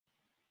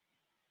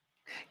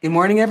Good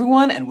morning,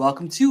 everyone, and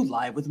welcome to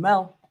Live with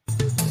Mel.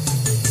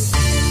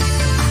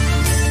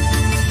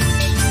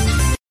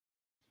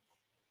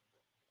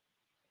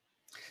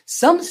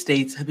 Some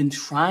states have been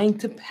trying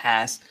to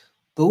pass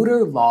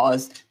voter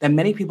laws that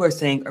many people are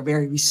saying are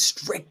very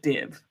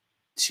restrictive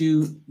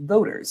to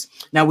voters.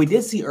 Now, we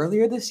did see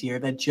earlier this year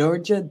that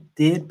Georgia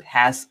did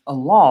pass a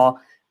law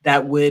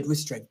that would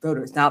restrict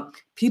voters. Now,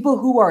 people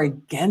who are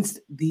against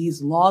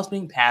these laws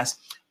being passed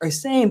are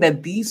saying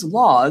that these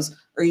laws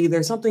are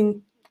either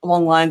something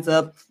along the lines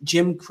of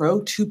Jim Crow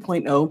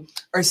 2.0,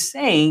 are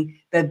saying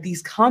that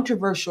these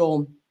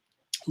controversial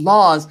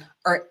laws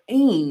are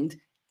aimed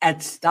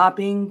at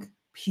stopping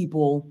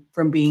people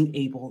from being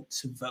able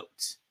to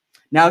vote.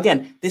 Now,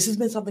 again, this has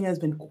been something that has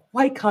been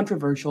quite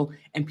controversial,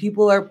 and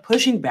people are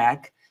pushing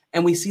back,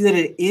 and we see that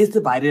it is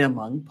divided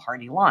among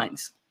party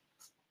lines.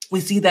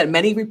 We see that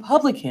many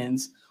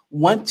Republicans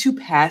want to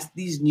pass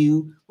these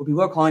new, what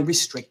people are calling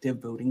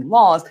restrictive voting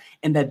laws,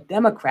 and that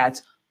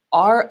Democrats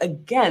are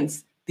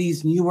against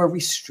these newer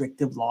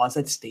restrictive laws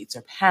that states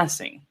are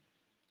passing.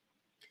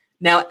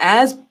 Now,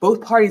 as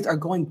both parties are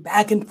going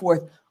back and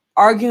forth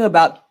arguing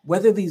about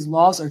whether these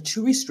laws are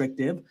too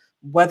restrictive,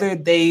 whether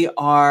they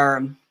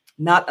are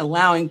not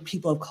allowing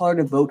people of color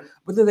to vote,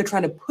 whether they're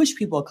trying to push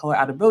people of color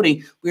out of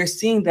voting, we are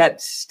seeing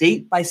that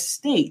state by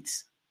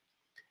state,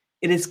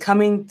 it is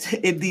coming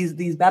to,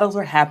 these battles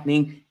are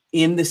happening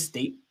in the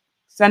state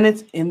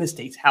Senate, in the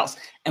state's House.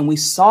 And we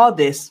saw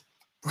this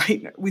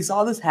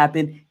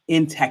happen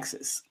in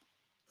Texas.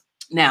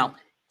 Now,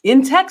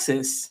 in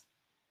Texas,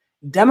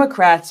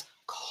 Democrats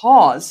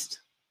caused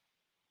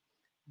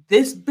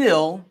this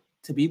bill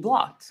to be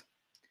blocked.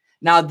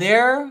 Now,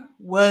 there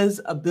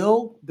was a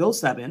bill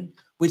 7,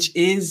 which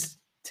is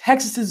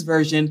Texas's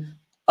version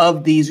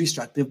of these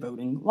restrictive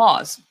voting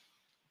laws.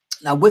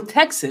 Now, with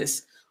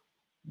Texas,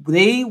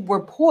 they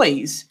were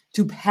poised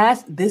to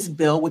pass this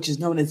bill, which is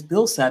known as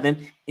Bill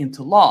 7,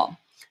 into law.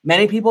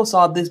 Many people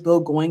saw this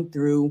bill going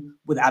through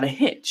without a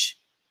hitch.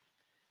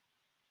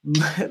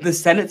 The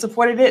Senate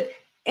supported it,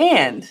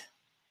 and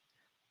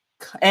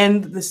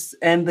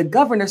the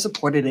governor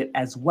supported it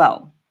as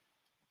well.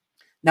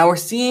 Now, we're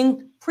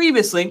seeing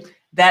previously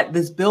that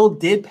this bill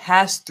did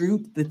pass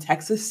through the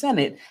Texas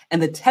Senate,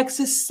 and the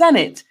Texas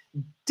Senate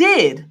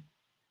did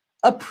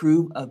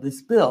approve of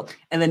this bill.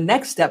 And the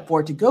next step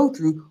for it to go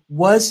through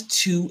was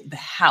to the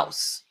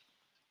House.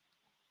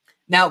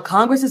 Now,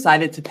 Congress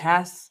decided to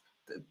pass,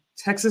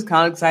 Texas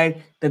Congress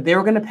decided that they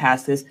were going to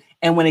pass this,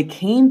 and when it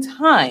came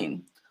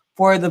time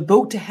for the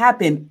vote to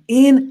happen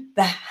in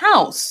the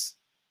House,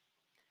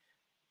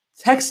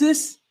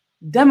 Texas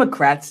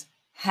Democrats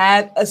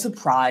had a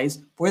surprise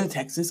for the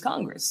Texas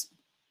Congress.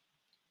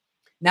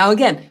 Now,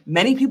 again,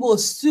 many people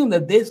assumed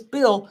that this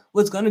bill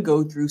was going to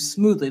go through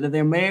smoothly, that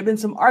there may have been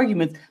some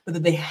arguments, but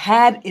that they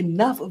had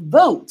enough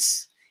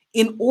votes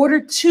in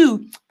order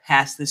to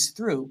pass this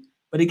through.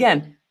 But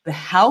again, the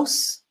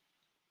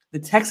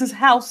Texas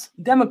House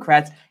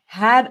Democrats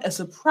had a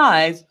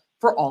surprise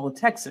for all of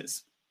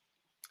Texas.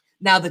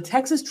 Now, the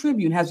Texas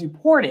Tribune has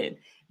reported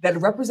that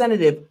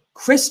Representative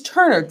Chris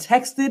Turner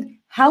texted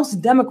House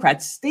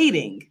Democrats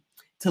stating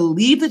to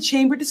leave the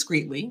chamber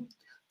discreetly,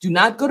 do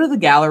not go to the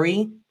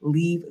gallery,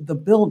 leave the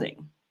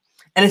building.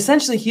 And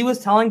essentially, he was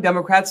telling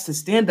Democrats to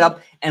stand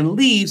up and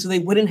leave so they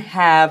wouldn't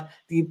have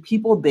the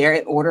people there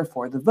in order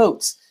for the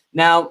votes.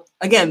 Now,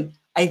 again,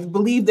 I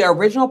believe their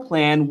original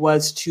plan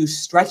was to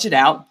stretch it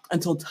out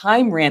until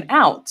time ran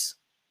out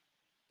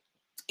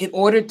in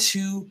order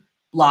to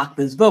block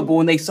this vote. But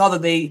when they saw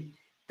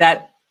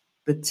that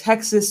the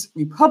Texas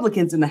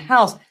Republicans in the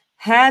House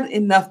had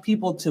enough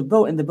people to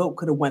vote and the vote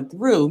could have went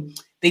through,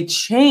 they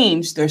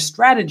changed their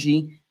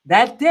strategy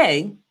that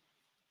day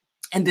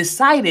and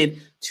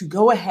decided to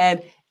go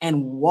ahead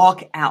and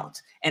walk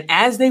out. And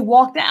as they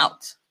walked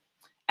out,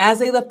 as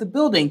they left the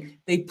building,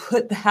 they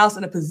put the House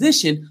in a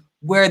position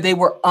where they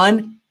were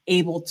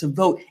unable to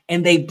vote,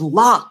 and they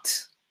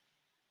blocked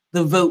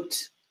the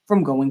vote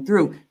from going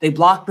through. They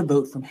blocked the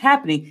vote from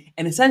happening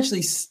and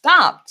essentially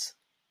stopped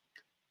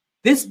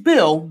this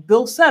bill,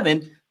 Bill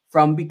 7,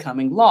 from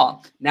becoming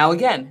law. Now,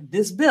 again,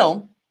 this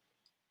bill,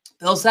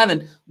 Bill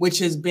 7, which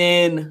has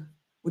been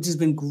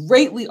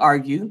greatly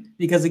argued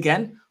because,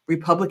 again,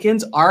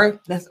 Republicans are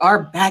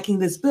backing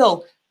this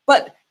bill,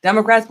 but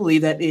Democrats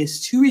believe that it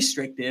is too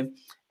restrictive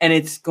and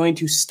it's going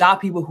to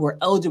stop people who are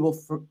eligible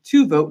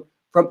to vote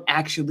from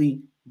actually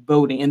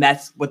voting. And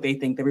that's what they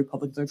think the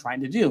Republicans are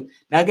trying to do.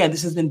 Now, again,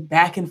 this has been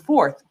back and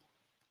forth.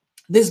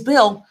 This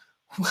bill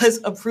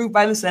was approved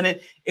by the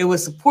Senate. It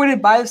was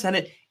supported by the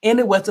Senate, and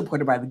it was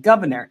supported by the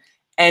governor.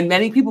 And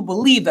many people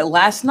believe that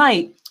last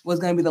night was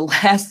going to be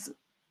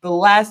the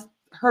last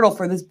hurdle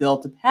for this bill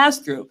to pass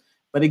through.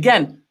 But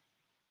again,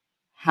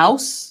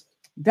 House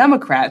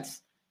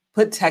Democrats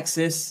put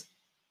Texas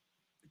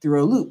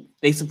through a loop.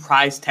 They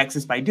surprised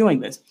Texas by doing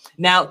this.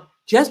 Now,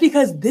 just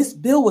because this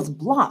bill was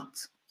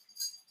blocked,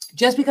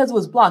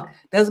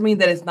 doesn't mean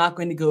that it's not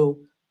going to go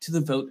to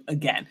the vote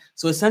again.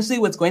 So essentially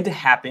what's going to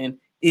happen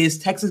is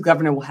Texas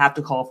governor will have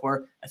to call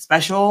for a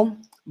special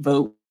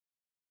vote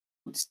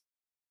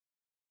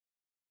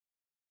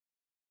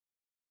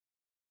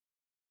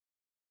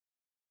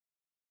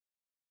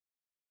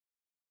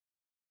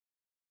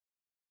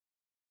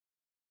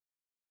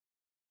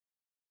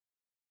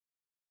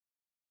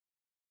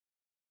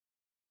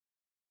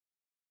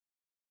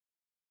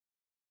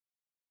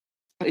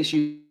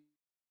issue.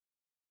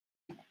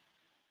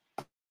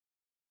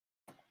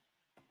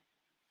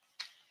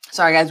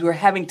 Sorry, guys, we're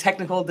having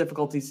technical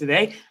difficulties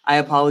today. I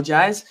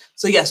apologize.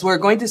 So yes, we're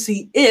going to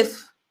see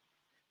if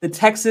the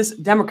Texas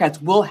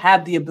Democrats will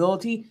have the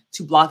ability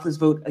to block this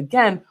vote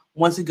again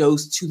once it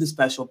goes to the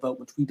special vote,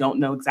 which we don't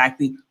know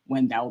exactly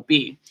when that will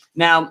be.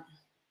 Now,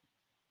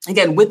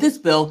 again, with this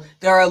bill,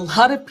 there are a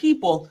lot of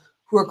people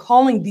who are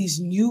calling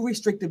these new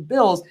restrictive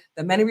bills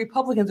that many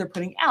Republicans are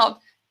putting out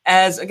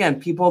as, again,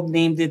 people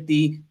named it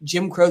the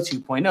Jim Crow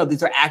 2.0.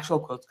 These are actual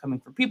quotes coming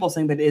from people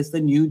saying that it is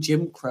the new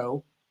Jim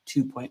Crow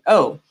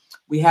 2.0.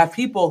 We have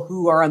people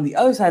who are on the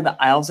other side of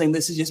the aisle saying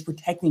this is just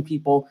protecting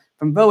people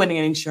from voting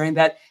and ensuring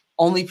that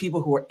only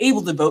people who are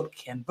able to vote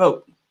can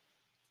vote.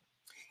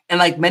 And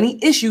like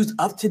many issues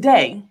of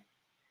today,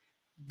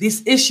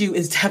 this issue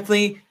is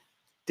definitely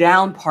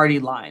down party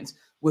lines,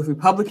 with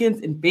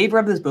Republicans in favor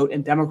of this vote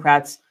and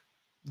Democrats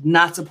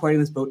not supporting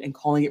this vote and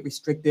calling it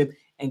restrictive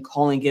and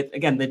calling it,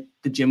 again,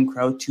 the Jim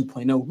Crow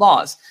 2.0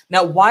 laws.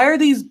 Now, why are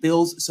these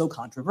bills so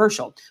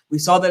controversial? We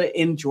saw that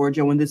in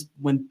Georgia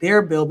when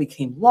their bill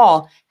became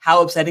law,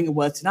 how upsetting it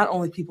was to not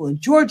only people in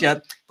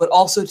Georgia, but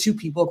also to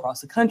people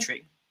across the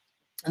country.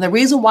 And the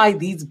reason why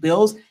these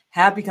bills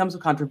have become so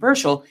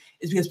controversial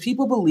is because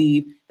people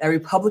believe that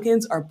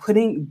Republicans are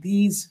putting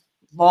these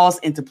laws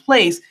into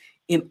place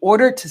in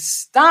order to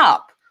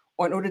stop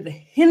or in order to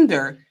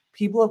hinder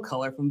people of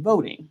color from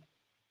voting.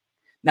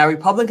 Now,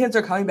 Republicans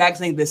are coming back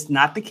saying this is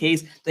not the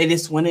case. They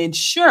just want to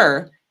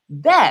ensure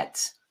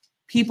that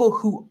people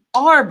who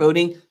are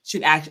voting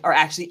are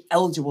actually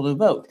eligible to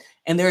vote.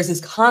 And there is this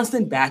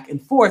constant back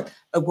and forth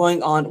of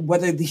going on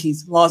whether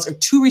these laws are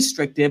too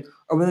restrictive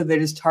or whether they're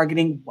just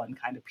targeting one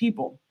kind of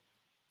people.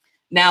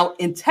 Now,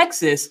 in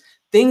Texas,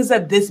 things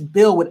that this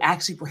bill would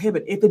actually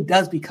prohibit if it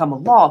does become a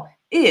law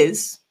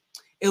is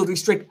it would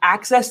restrict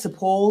access to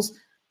polls,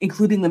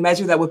 including the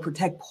measure that would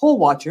protect poll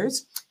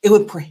watchers. It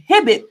would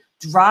prohibit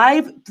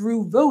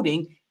drive-through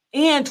voting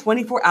and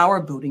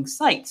 24-hour voting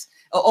sites.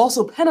 It'll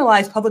also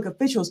penalize public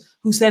officials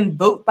who send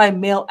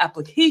vote-by-mail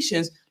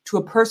applications to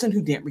a person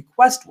who didn't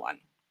request one.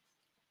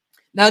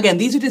 Now, again,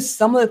 these are just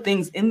some of the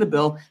things in the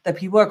bill that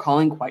people are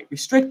calling quite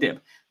restrictive.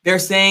 They're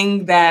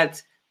saying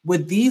that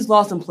with these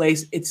laws in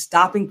place, it's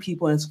stopping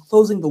people and it's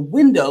closing the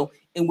window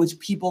in which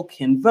people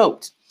can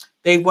vote.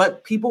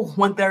 People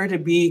want there to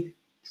be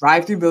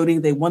drive-through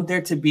voting. They want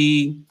there to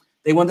be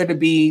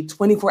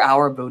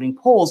 24-hour voting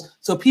polls,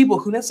 so people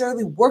who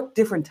necessarily work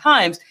different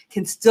times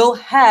can still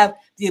have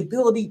the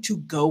ability to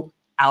go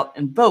out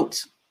and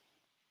vote.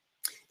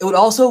 It would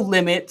also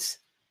limit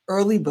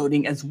early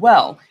voting as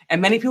well.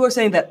 And many people are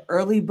saying that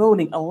early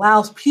voting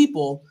allows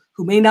people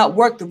who may not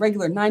work the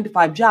regular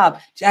 9-to-5 job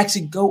to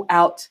actually go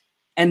out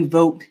and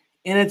vote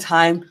in a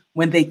time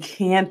when they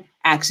can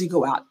actually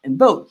go out and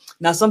vote.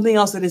 Now, something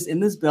else that is in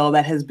this bill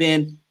that has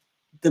been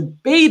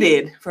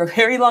debated for a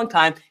very long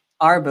time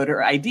are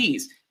voter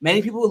IDs.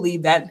 Many people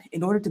believe that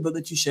in order to vote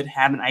that you should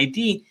have an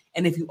ID.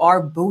 And if you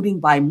are voting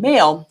by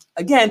mail,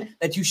 again,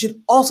 that you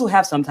should also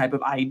have some type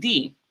of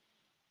ID.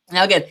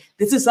 Now, again,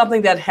 this is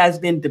something that has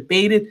been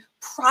debated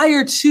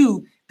prior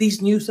to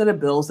these new set of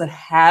bills that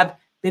have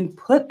been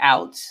put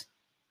out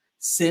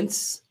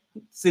since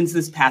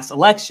this past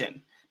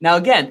election. Now,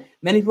 again,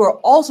 many people are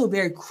also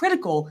very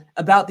critical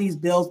about these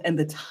bills and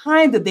the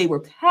time that they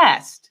were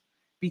passed,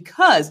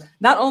 because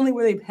not only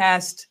were they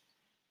passed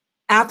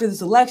after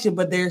this election,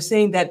 but they're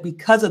saying that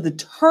because of the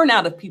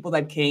turnout of people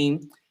that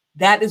came,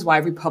 that is why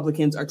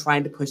Republicans are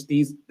trying to push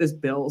these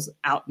bills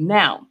out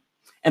now.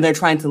 And they're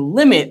trying to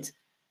limit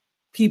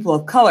people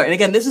of color. And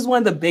again, this is one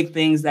of the big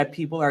things that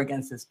people are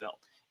against this bill,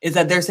 is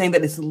that they're saying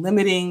that it's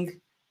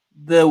limiting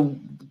the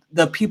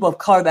people of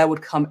color that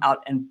would come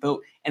out and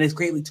vote, and it's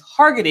greatly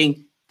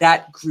targeting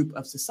that group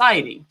of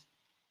society.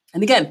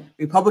 And again,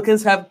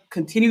 Republicans have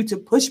continued to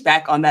push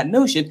back on that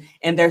notion,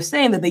 and they're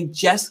saying that they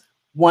just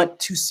want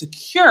to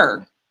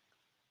secure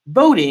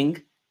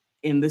voting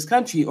in this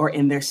country or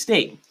in their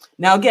state.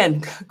 Now,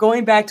 again,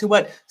 going back to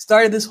what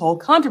started this whole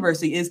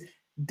controversy is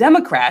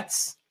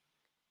Democrats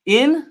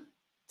in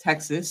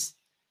Texas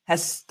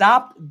has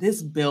stopped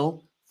this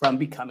bill from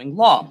becoming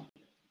law.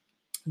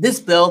 This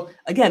bill,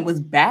 again, was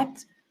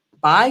backed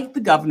by the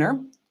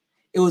governor.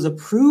 It was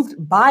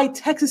approved by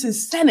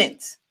Texas's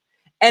Senate.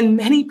 And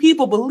many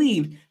people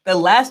believed that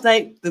last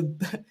night,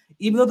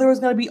 even though there was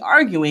going to be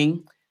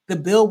arguing, the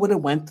bill would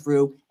have went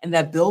through and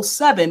that Bill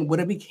 7 would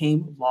have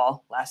became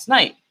law last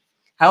night.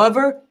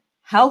 However,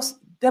 House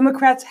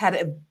Democrats had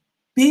a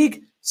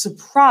big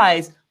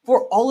surprise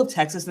for all of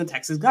Texas and the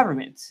Texas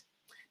government.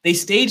 They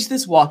staged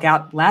this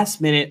walkout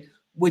last minute,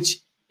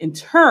 which in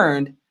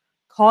turn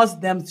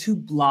caused them to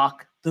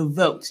block the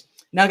vote.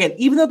 Now, again,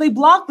 even though they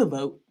blocked the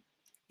vote,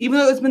 even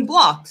though it's been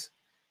blocked,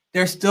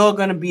 they're still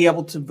going to be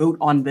able to vote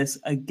on this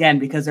again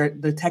because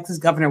the Texas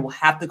governor will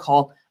have to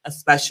call a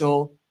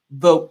special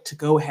vote to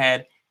go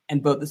ahead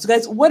and vote this. So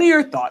guys, what are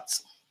your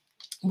thoughts?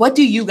 What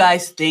do you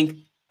guys think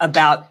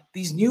about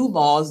these new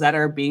laws that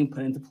are being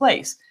put into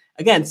place?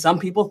 Again, some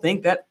people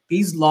think that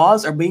these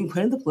laws are being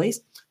put into place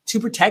to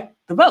protect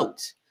the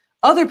vote.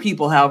 Other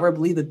people, however,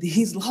 believe that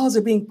these laws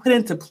are being put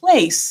into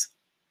place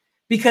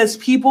because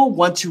people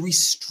want to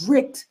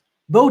restrict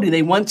voting.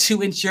 They want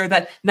to ensure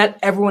that not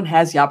everyone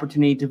has the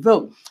opportunity to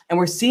vote. And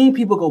we're seeing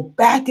people go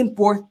back and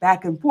forth,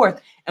 back and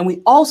forth. And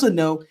we also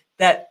know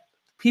that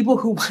people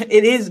who,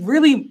 it is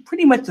really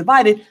pretty much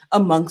divided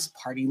amongst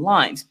party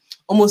lines.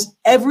 Almost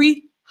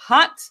every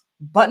hot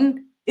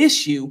button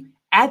issue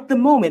at the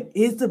moment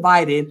is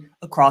divided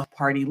across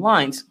party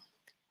lines,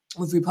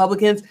 with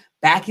Republicans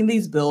backing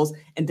these bills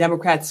and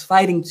Democrats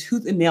fighting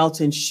tooth and nail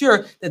to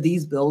ensure that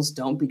these bills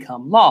don't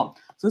become law.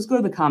 So let's go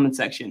to the comment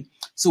section.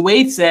 So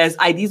Wade says,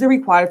 IDs are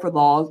required for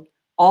laws,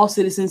 all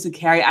citizens to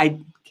carry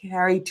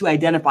to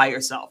identify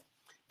yourself.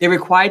 They're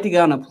required to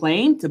get on a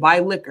plane, to buy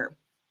liquor.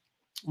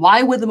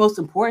 Why would the most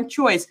important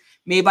choice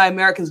made by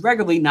Americans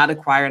regularly not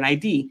acquire an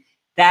ID?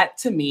 That,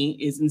 to me,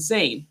 is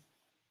insane.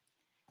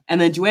 And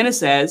then Joanna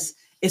says,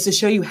 it's to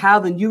show you how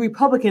the new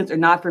Republicans are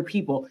not for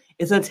people.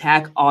 It's an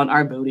attack on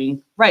our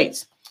voting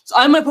rights. So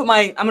I'm gonna put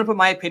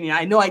my opinion.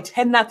 I know I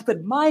tend not to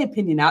put my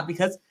opinion out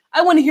because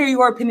I want to hear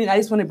your opinion. I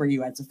just want to bring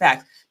you as a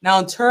fact. Now,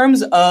 in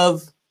terms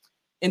of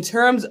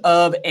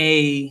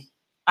a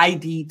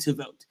ID to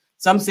vote,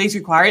 some states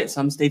require it,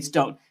 some states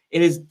don't.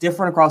 It is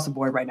different across the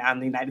board right now in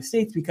the United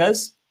States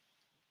because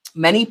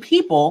many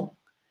people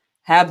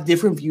have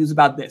different views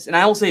about this. And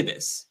I will say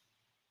this: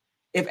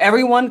 if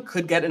everyone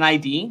could get an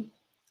ID,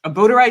 a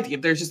voter ID,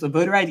 if there's just a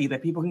voter ID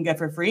that people can get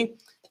for free,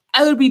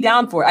 I would be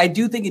down for it. I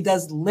do think it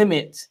does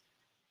limit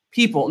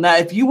people. Now,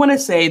 if you want to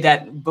say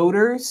that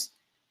voters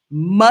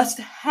must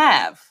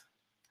have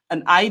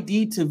an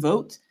ID to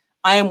vote,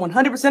 I am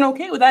 100%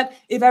 okay with that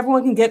if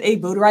everyone can get a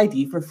voter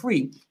ID for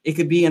free. It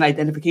could be an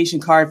identification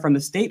card from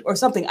the state or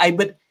something.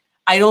 But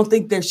I don't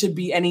think there should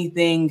be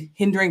anything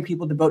hindering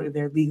people to vote if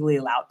they're legally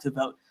allowed to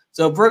vote.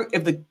 So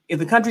if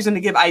the country's going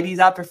to give IDs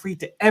out for free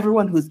to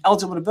everyone who's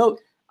eligible to vote,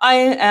 I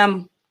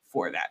am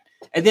for that.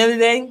 At the end of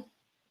the day,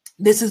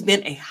 this has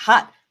been a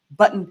hot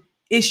button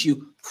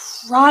issue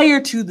prior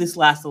to this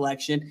last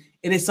election.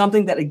 It is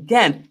something that,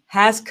 again,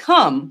 has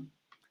come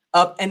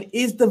up and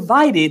is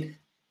divided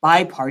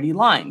by party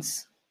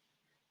lines.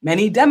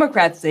 Many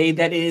Democrats say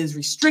that it is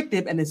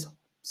restrictive and is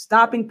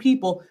stopping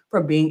people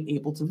from being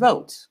able to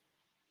vote.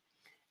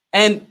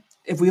 And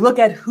if we look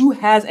at who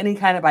has any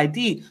kind of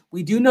ID,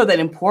 we do know that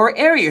in poor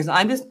areas,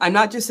 I'm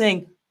not just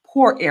saying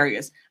poor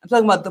areas, I'm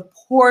talking about the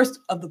poorest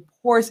of the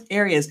poorest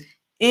areas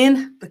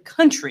in the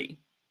country,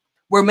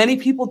 where many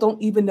people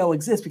don't even know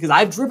exist, because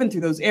I've driven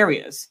through those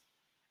areas.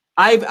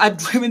 I've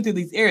driven through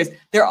these areas.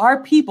 There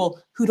are people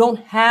who don't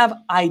have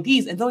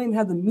IDs and don't even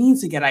have the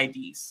means to get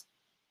IDs.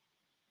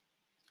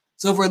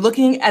 So if we're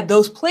looking at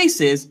those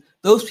places,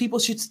 those people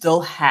should still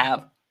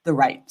have the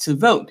right to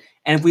vote.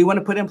 And if we want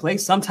to put in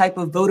place some type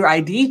of voter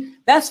ID,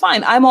 that's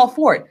fine. I'm all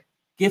for it.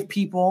 Give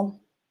people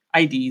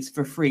IDs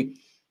for free.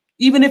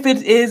 Even if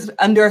it is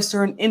under a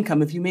certain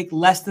income. If you make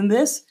less than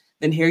this,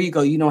 then here you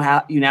go. You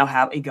now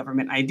have a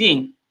government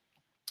ID.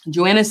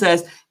 Joanna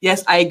says,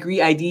 yes, I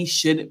agree. ID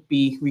should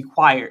be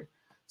required.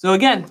 So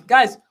again,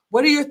 guys,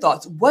 what are your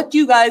thoughts? What do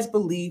you guys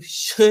believe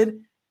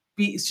should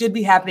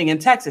be happening in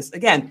Texas?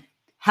 Again,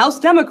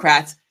 House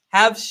Democrats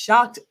have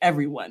shocked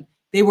everyone.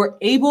 They were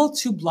able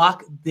to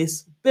block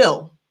this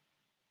bill.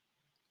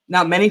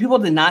 Now, many people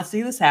did not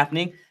see this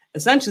happening.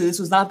 Essentially, this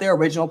was not their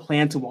original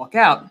plan to walk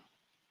out.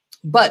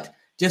 But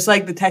just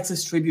like the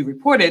Texas Tribune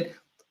reported,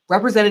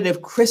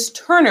 Representative Chris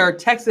Turner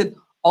texted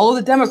all of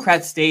the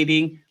Democrats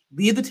stating,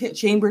 leave the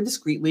chamber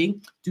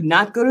discreetly, do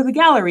not go to the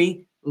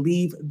gallery,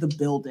 leave the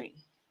building.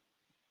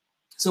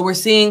 So we're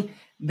seeing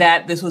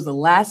that this was a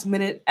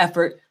last-minute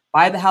effort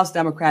by the House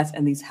Democrats,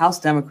 and these House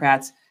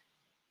Democrats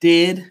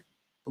did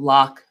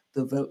block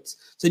the votes.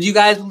 So do you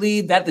guys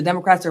believe that the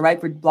Democrats are right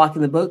for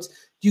blocking the votes?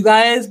 Do you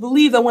guys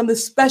believe that when the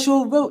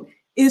special vote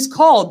is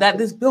called, that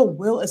this bill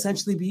will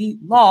essentially be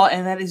law,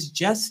 and that is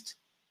just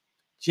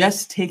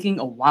taking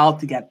a while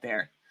to get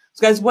there?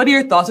 So guys, what are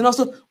your thoughts? And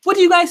also, what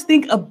do you guys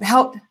think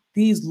about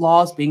these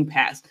laws being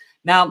passed?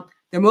 Now,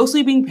 they're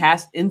mostly being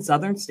passed in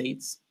southern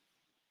states,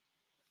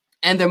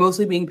 and they're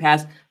mostly being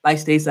passed by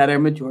states that are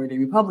majority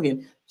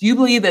Republican. Do you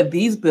believe that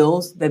these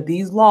bills, that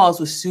these laws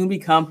will soon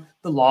become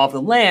the law of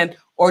the land,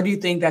 or do you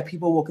think that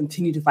people will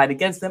continue to fight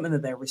against them and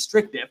that they're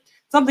restrictive?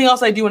 Something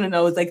else I do want to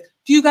know is, like,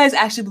 do you guys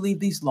actually believe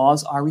these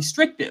laws are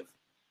restrictive?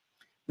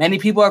 Many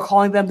people are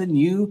calling them the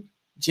new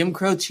Jim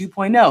Crow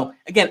 2.0.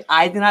 Again,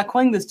 I did not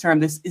coin this term.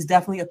 This is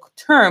definitely a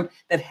term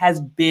that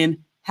has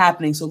been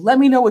happening. So let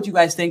me know what you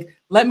guys think.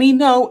 Let me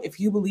know if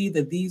you believe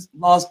that these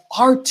laws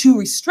are too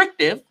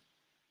restrictive,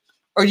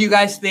 or do you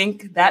guys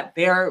think that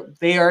they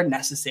are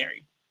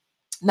necessary?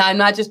 Now, I'm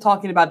not just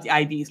talking about the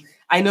IDs.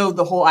 I know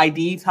the whole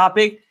ID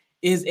topic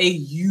is a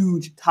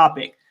huge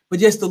topic, but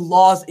just the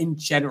laws in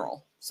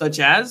general, such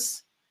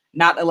as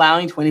not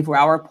allowing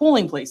 24-hour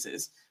polling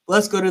places.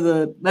 Let's go to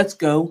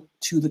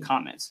the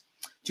comments.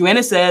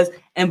 Joanna says,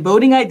 and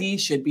voting ID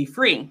should be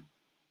free.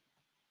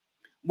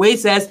 Wade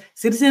says,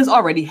 citizens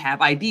already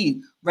have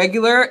ID,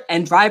 regular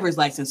and driver's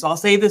license. So I'll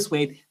say this,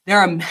 Wade, there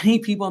are many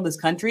people in this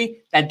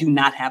country that do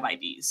not have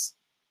IDs.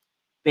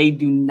 they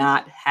do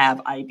not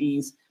have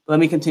IDs. But let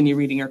me continue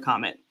reading your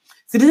comment.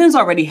 Citizens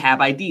already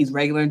have IDs,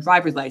 regular and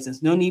driver's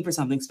license, no need for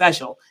something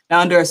special.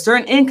 Now, under a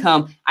certain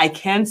income, I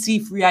can see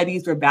free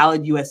IDs for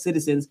valid US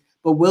citizens,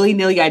 but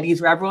willy-nilly IDs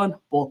for everyone,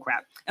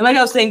 bullcrap. And like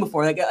I was saying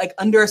before, like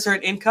under a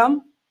certain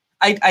income,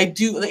 I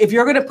do, if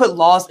you're gonna put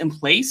laws in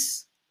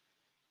place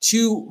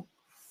to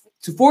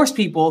force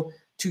people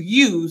to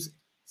use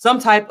some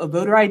type of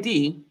voter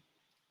ID,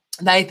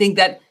 then I think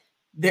that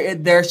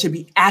there should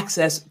be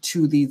access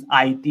to these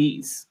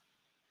IDs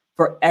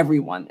for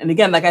everyone. And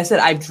again, like I said,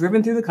 I've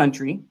driven through the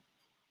country,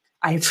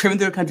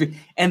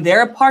 and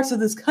there are parts of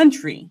this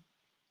country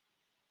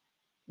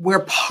where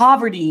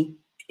poverty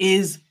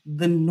is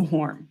the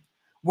norm.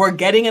 We're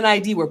getting an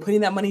ID, we're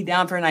putting that money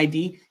down for an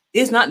ID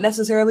is not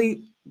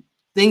necessarily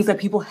things that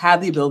people have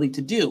the ability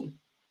to do.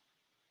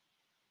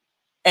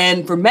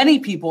 And for many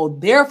people,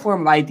 their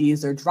form of ID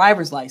is their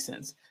driver's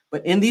license.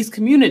 But in these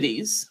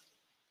communities,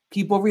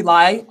 people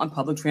rely on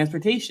public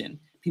transportation.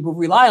 People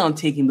rely on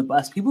taking the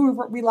bus. People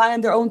rely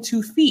on their own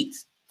 2 feet.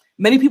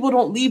 Many people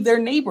don't leave their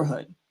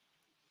neighborhood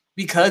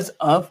because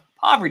of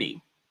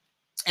poverty.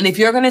 And if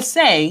you're going to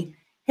say,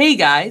 hey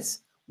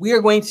guys, we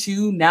are going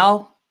to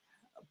now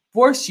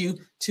force you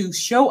to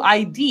show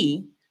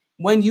ID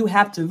when you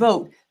have to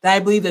vote, then I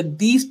believe that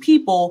these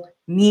people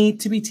need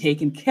to be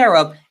taken care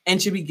of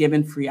and should be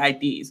given free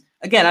IDs.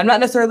 Again, I'm not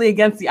necessarily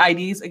against the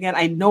IDs. Again,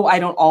 I know I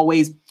don't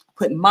always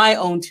put my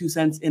own 2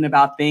 cents in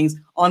about things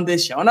on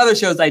this show. On other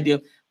shows I do.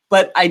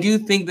 But I do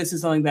think this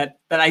is something that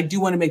I do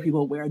want to make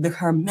people aware. There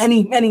are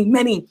many, many,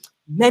 many,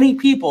 many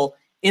people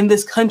in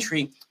this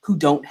country who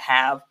don't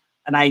have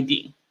an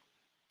ID.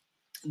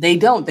 They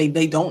don't.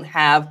 They don't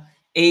have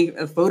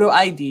a photo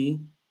ID,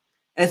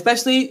 and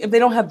especially if they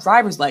don't have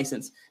driver's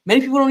license.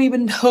 Many people don't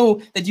even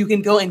know that you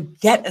can go and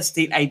get a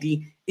state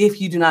ID if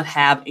you do not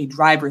have a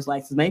driver's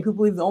license. Many people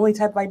believe the only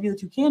type of ID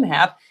that you can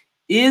have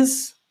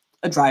is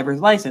a driver's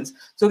license.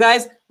 So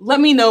guys,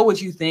 let me know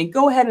what you think.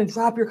 Go ahead and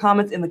drop your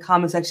comments in the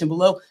comment section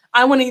below.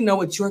 I want to know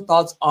what your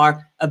thoughts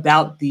are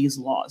about these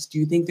laws. Do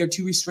you think they're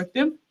too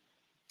restrictive?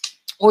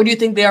 Or do you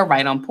think they are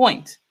right on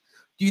point?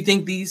 Do you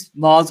think these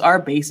laws are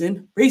based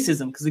in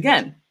racism? Because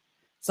again,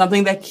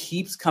 something that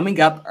keeps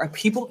coming up are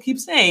people keep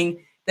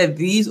saying that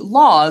these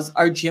laws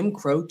are Jim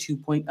Crow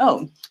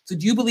 2.0. So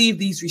do you believe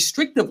these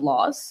restrictive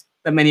laws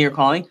that many are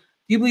calling, do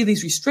you believe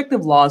these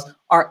restrictive laws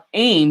are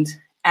aimed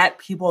at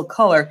people of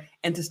color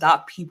and to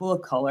stop people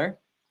of color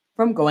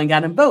from going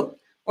out and vote?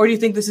 Or do you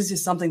think this is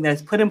just something that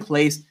is put in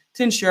place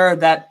to ensure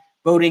that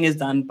voting is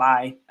done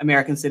by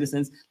American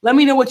citizens? Let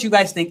me know what you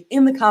guys think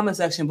in the comment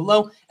section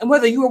below. And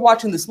whether you are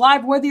watching this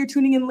live, whether you're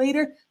tuning in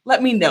later,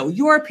 let me know.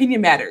 Your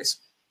opinion matters.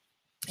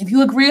 If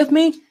you agree with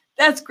me,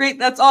 that's great.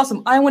 That's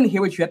awesome. I want to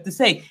hear what you have to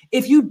say.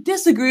 If you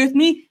disagree with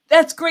me,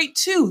 that's great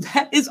too.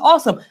 That is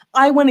awesome.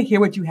 I want to hear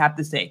what you have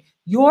to say.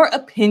 Your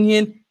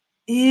opinion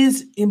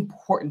is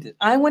important.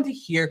 I want to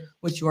hear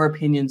what your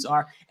opinions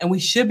are. And we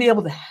should be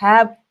able to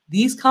have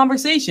these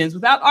conversations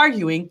without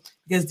arguing,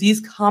 because these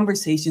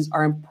conversations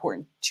are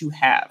important to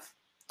have.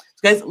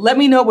 So guys, let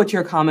me know what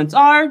your comments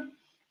are.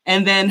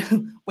 And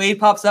then Wade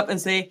pops up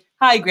and say,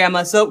 hi,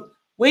 Grandma. So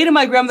Wade and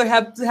my grandmother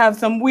have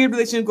some weird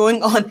relationship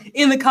going on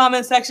in the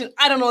comment section.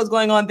 I don't know what's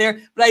going on there,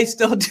 but I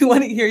still do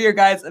want to hear your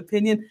guys'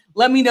 opinion.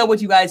 Let me know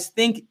what you guys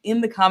think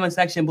in the comment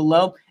section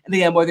below. And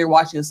again, whether you're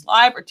watching this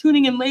live or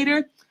tuning in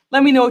later,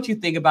 let me know what you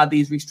think about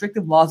these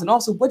restrictive laws. And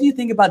also, what do you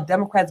think about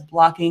Democrats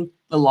blocking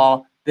the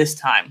law this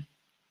time?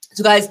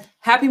 So guys,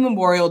 happy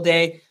Memorial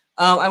Day.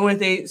 I want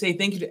to say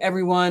thank you to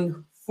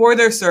everyone for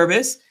their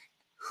service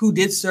who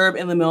did serve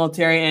in the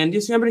military. And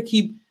just remember to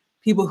keep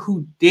people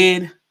who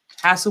did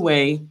pass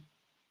away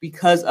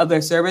because of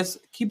their service,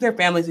 keep their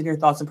families in your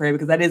thoughts and prayer,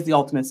 because that is the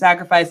ultimate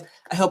sacrifice.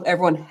 I hope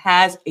everyone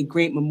has a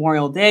great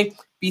Memorial Day.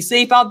 Be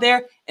safe out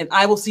there, and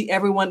I will see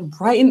everyone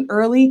bright and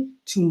early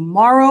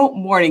tomorrow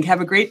morning.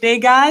 Have a great day,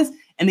 guys.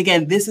 And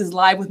again, this is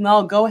Live with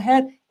Mel. Go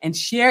ahead and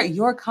share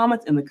your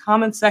comments in the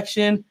comment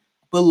section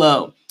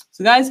below.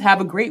 So guys,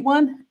 have a great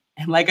one.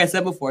 And like I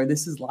said before,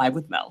 this is Live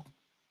with Mel.